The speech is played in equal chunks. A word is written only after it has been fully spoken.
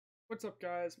What's up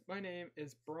guys, my name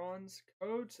is Bronze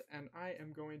Codes and I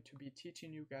am going to be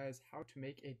teaching you guys how to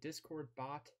make a Discord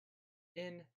bot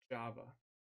in Java.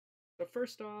 So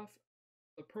first off,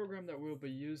 the program that we'll be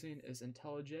using is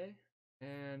IntelliJ,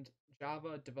 and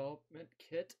Java Development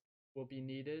Kit will be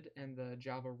needed and the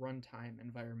Java Runtime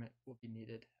environment will be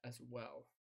needed as well.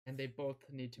 And they both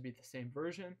need to be the same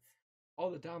version. All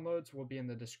the downloads will be in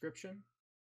the description.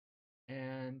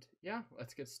 And yeah,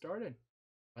 let's get started.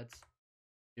 Let's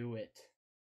do it.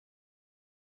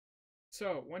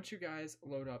 So once you guys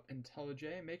load up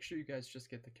IntelliJ, make sure you guys just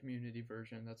get the community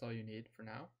version. That's all you need for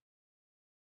now.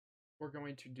 We're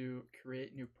going to do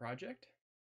create new project.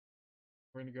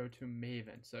 We're going to go to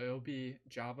Maven. So it'll be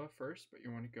Java first, but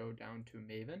you want to go down to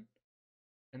Maven.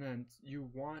 And then you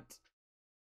want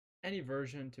any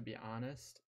version, to be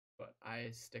honest, but I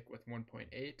stick with 1.8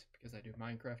 because I do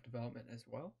Minecraft development as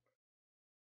well.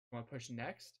 I want to push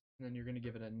next, and then you're going to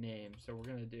give it a name. So we're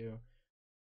going to do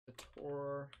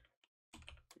tutorial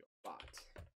bot.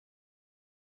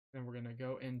 Then we're going to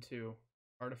go into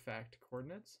artifact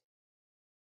coordinates.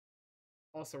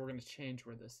 Also, we're going to change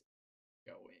where this is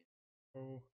going.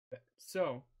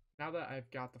 So now that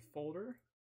I've got the folder,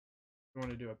 we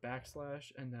want to do a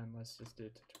backslash, and then let's just do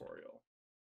tutorial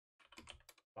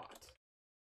bot.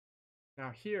 Now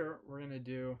here, we're going to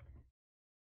do,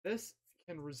 this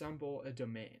can resemble a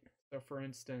domain. So for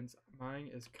instance, mine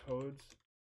is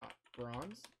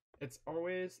codes.bronze. It's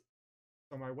always,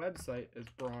 so my website is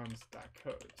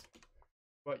bronze.codes.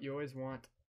 But you always want,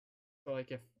 so like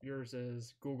if yours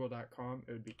is google.com,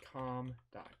 it would be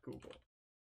com.google.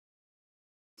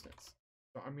 So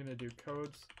I'm going to do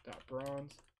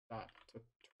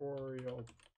codes.bronze.tutorial,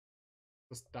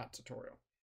 .tutorial.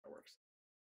 That works.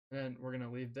 And then we're going to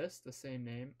leave this the same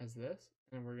name as this,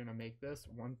 and we're going to make this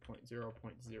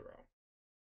 1.0.0.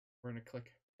 We're going to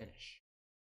click finish.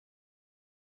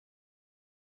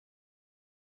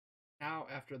 Now,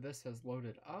 after this has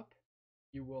loaded up,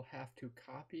 you will have to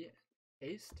copy and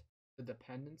paste the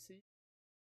dependency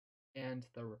and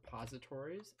the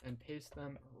repositories and paste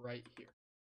them right here.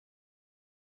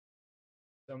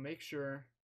 So make sure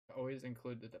to always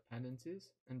include the dependencies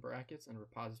in brackets and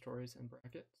repositories in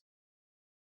brackets.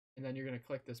 And then you're going to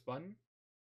click this button.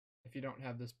 If you don't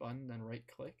have this button, then right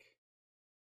click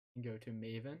and go to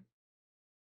Maven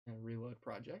and reload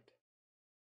project.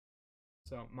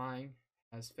 So mine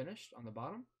has finished on the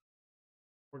bottom.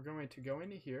 We're going to go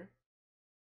into here.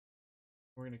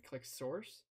 We're going to click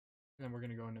source, and then we're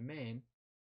going to go into main,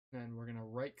 and then we're going to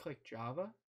right click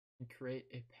Java and create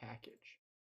a package.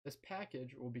 This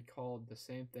package will be called the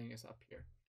same thing as up here.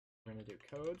 We're going to do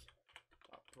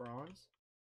codes.bronze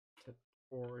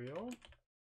tutorial.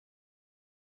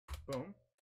 Boom.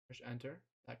 Push enter.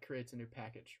 That creates a new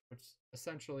package, which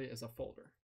essentially is a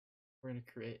folder. We're going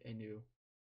to create a new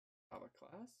Java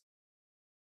class.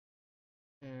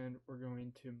 And we're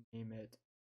going to name it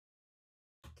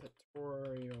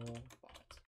tutorial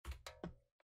bot.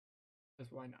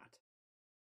 Because why not?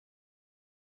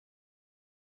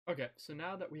 Okay, so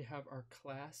now that we have our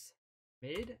class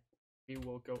made, we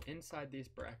will go inside these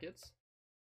brackets.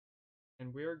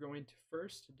 And we're going to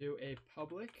first do a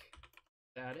public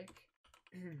static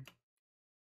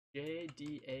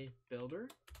JDA builder.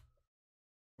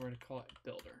 We're going to call it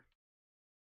builder.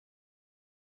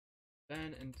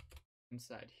 Then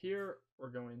inside here, we're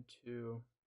going to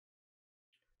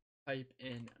type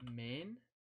in main.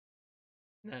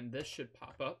 And then this should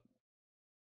pop up.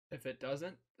 If it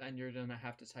doesn't, then you're going to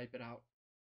have to type it out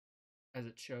as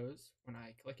it shows when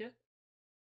I click it.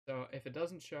 So if it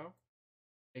doesn't show,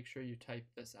 make sure you type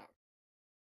this out.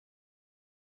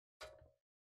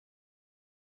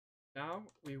 Now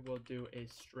we will do a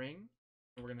string,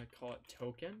 and we're going to call it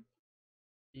token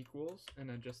equals, and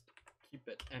then just keep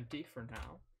it empty for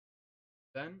now.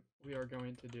 Then we are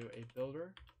going to do a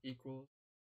builder equals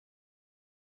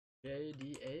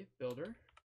JDA builder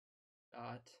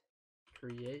dot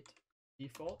create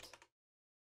default,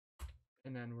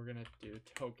 and then we're going to do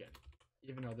token,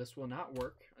 even though this will not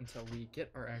work until we get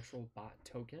our actual bot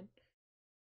token.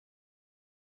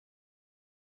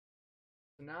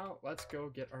 So now let's go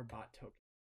get our bot token.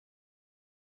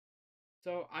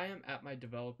 So I am at my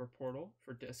developer portal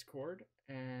for Discord,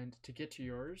 and to get to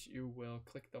yours, you will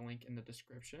click the link in the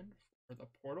description for the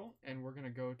portal, and we're going to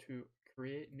go to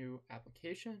create new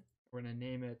application. We're going to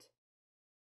name it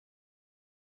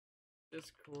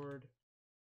Discord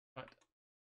cut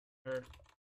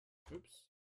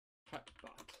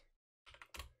bot.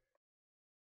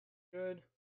 Good.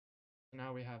 So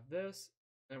now we have this,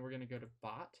 and we're going to go to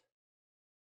bot,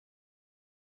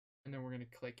 and then we're going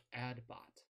to click add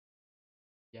bot.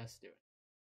 Yes, do it.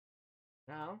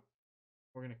 Now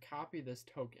We're going to copy this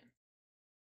token.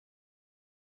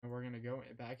 And we're going to go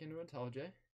back into IntelliJ.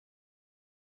 And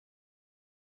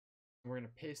we're going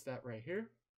to paste that right here.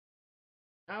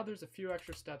 Now there's a few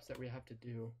extra steps that we have to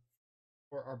do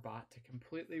for our bot to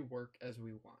completely work as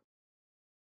we want.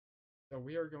 So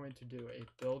we are going to do a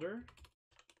builder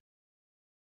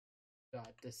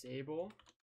dot disable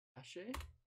cache,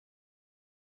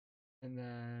 and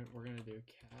then we're going to do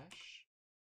cache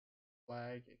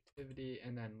flag activity,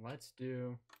 and then let's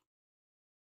do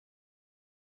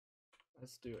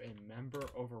a member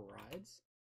overrides,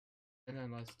 and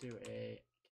then let's do a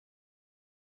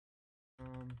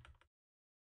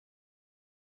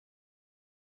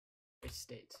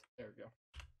state. There we go.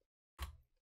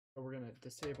 So we're going to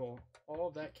disable all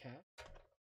of that cache.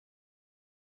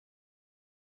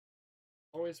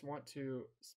 Always want to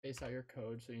space out your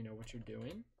code so you know what you're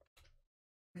doing.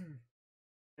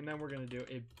 And then we're going to do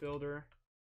a builder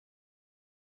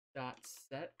dot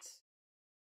set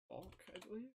bulk, I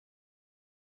believe.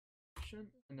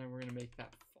 And then we're going to make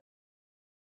that false.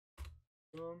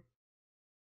 Boom.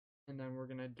 And then we're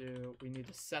going to do, we need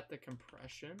to set the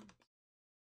compression.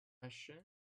 And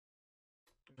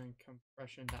then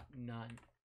compression dot none.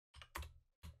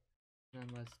 And then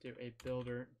let's do a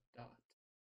builder dot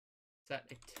set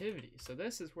activity. So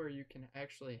this is where you can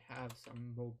actually have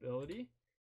some mobility.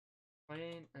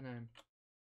 Plain, and then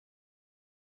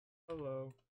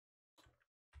hello.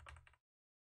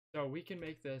 So we can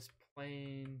make this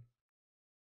plain,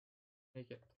 make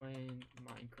it plain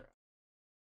Minecraft,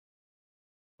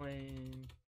 plain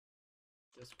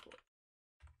Discord.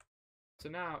 So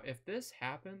now if this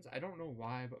happens, I don't know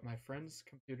why, but my friend's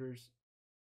computers,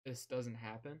 this doesn't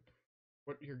happen.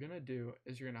 What you're gonna do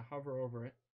is you're gonna hover over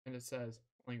it and it says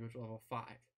language level 5.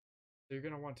 So you're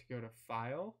gonna want to go to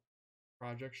File,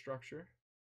 Project Structure,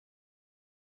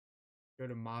 go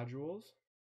to Modules,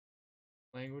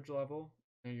 Language Level,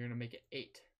 and you're gonna make it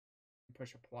 8.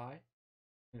 Push Apply,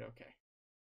 and OK.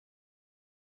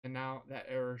 And now that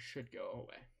error should go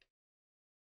away.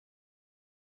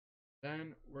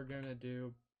 Then we're gonna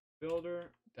do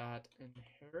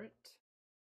builder.inherit.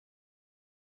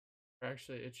 Or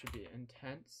actually, it should be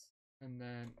intents, and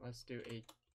then let's do a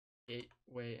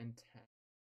gateway intent.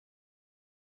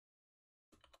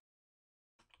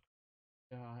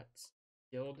 Dot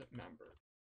guild member.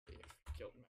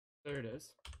 Guild member. There it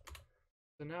is.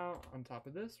 So now on top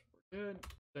of this, we're good.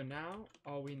 So now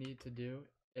all we need to do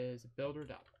is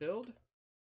builder.build.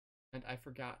 And I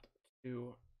forgot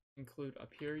to include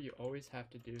up here, you always have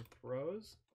to do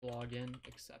throws login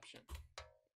exception.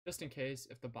 Just in case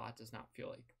if the bot does not feel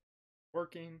like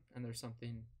working and there's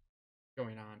something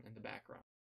going on in the background.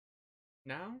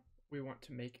 Now we want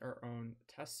to make our own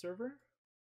test server.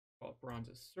 Call it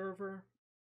Bronze's server.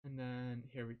 And then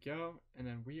here we go. And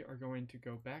then we are going to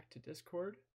go back to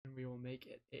Discord and we will make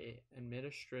it a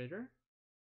administrator.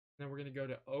 And then we're going to go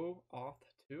to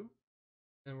OAuth2.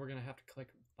 And we're going to have to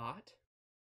click bot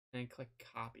and click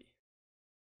copy.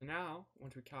 So now,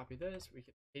 once we copy this, we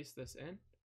can paste this in.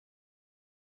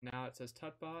 Now it says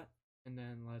tutbot. And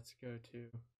then let's go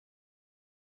to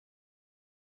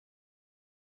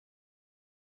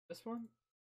this one.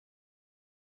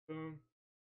 Boom.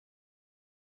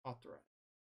 Authorize.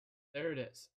 There it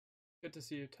is. Good to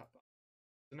see you, tutbot.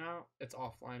 So now it's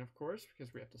offline, of course,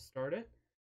 because we have to start it.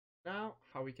 Now,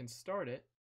 how we can start it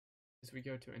is we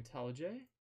go to IntelliJ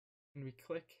and we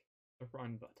click the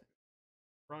run button.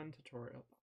 Run tutorial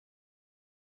button.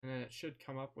 And then it should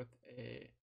come up with a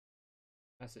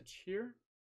message here.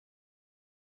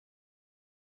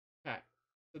 Okay,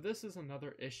 so this is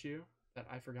another issue that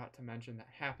I forgot to mention that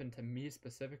happened to me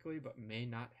specifically, but may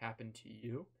not happen to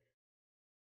you.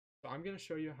 So I'm going to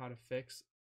show you how to fix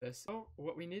this. So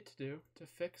what we need to do to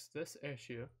fix this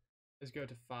issue is go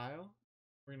to File.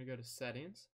 We're going to go to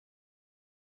Settings.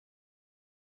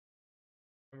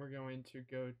 And we're going to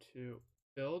go to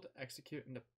Build, Execute,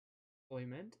 and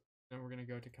Deployment. Then we're going to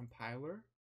go to Compiler.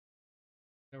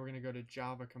 Then we're going to go to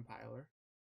Java Compiler.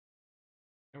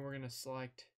 And we're going to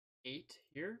select 8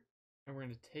 here. And we're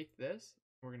going to take this.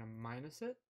 We're going to minus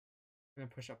it. And then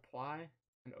push Apply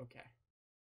and OK.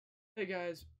 Hey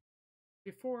guys,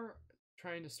 before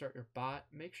trying to start your bot,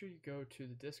 make sure you go to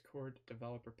the Discord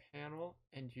developer panel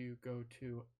and you go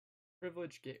to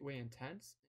Privilege Gateway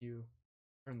Intents. You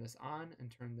turn this on and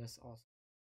turn this also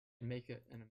and make it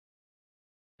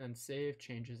and save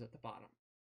changes at the bottom.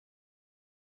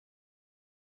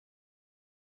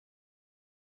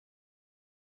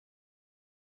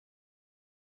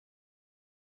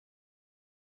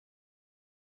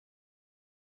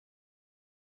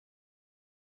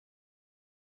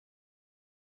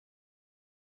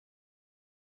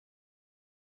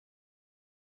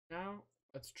 Now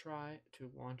let's try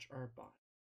to launch our bot.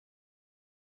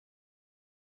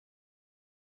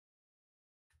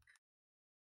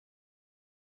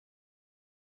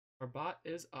 Our bot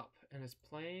is up and is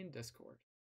playing Discord.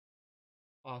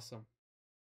 Awesome.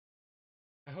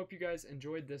 I hope you guys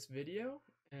enjoyed this video,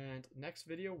 and next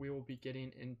video we will be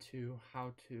getting into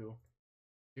how to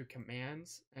do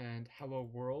commands and hello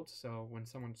world. So when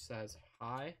someone says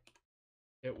hi,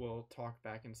 it will talk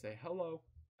back and say hello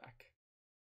back.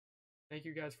 Thank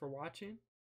you guys for watching.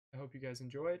 I hope you guys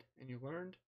enjoyed and you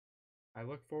learned. I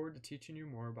look forward to teaching you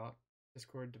more about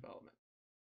Discord development.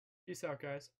 Peace out,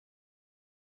 guys.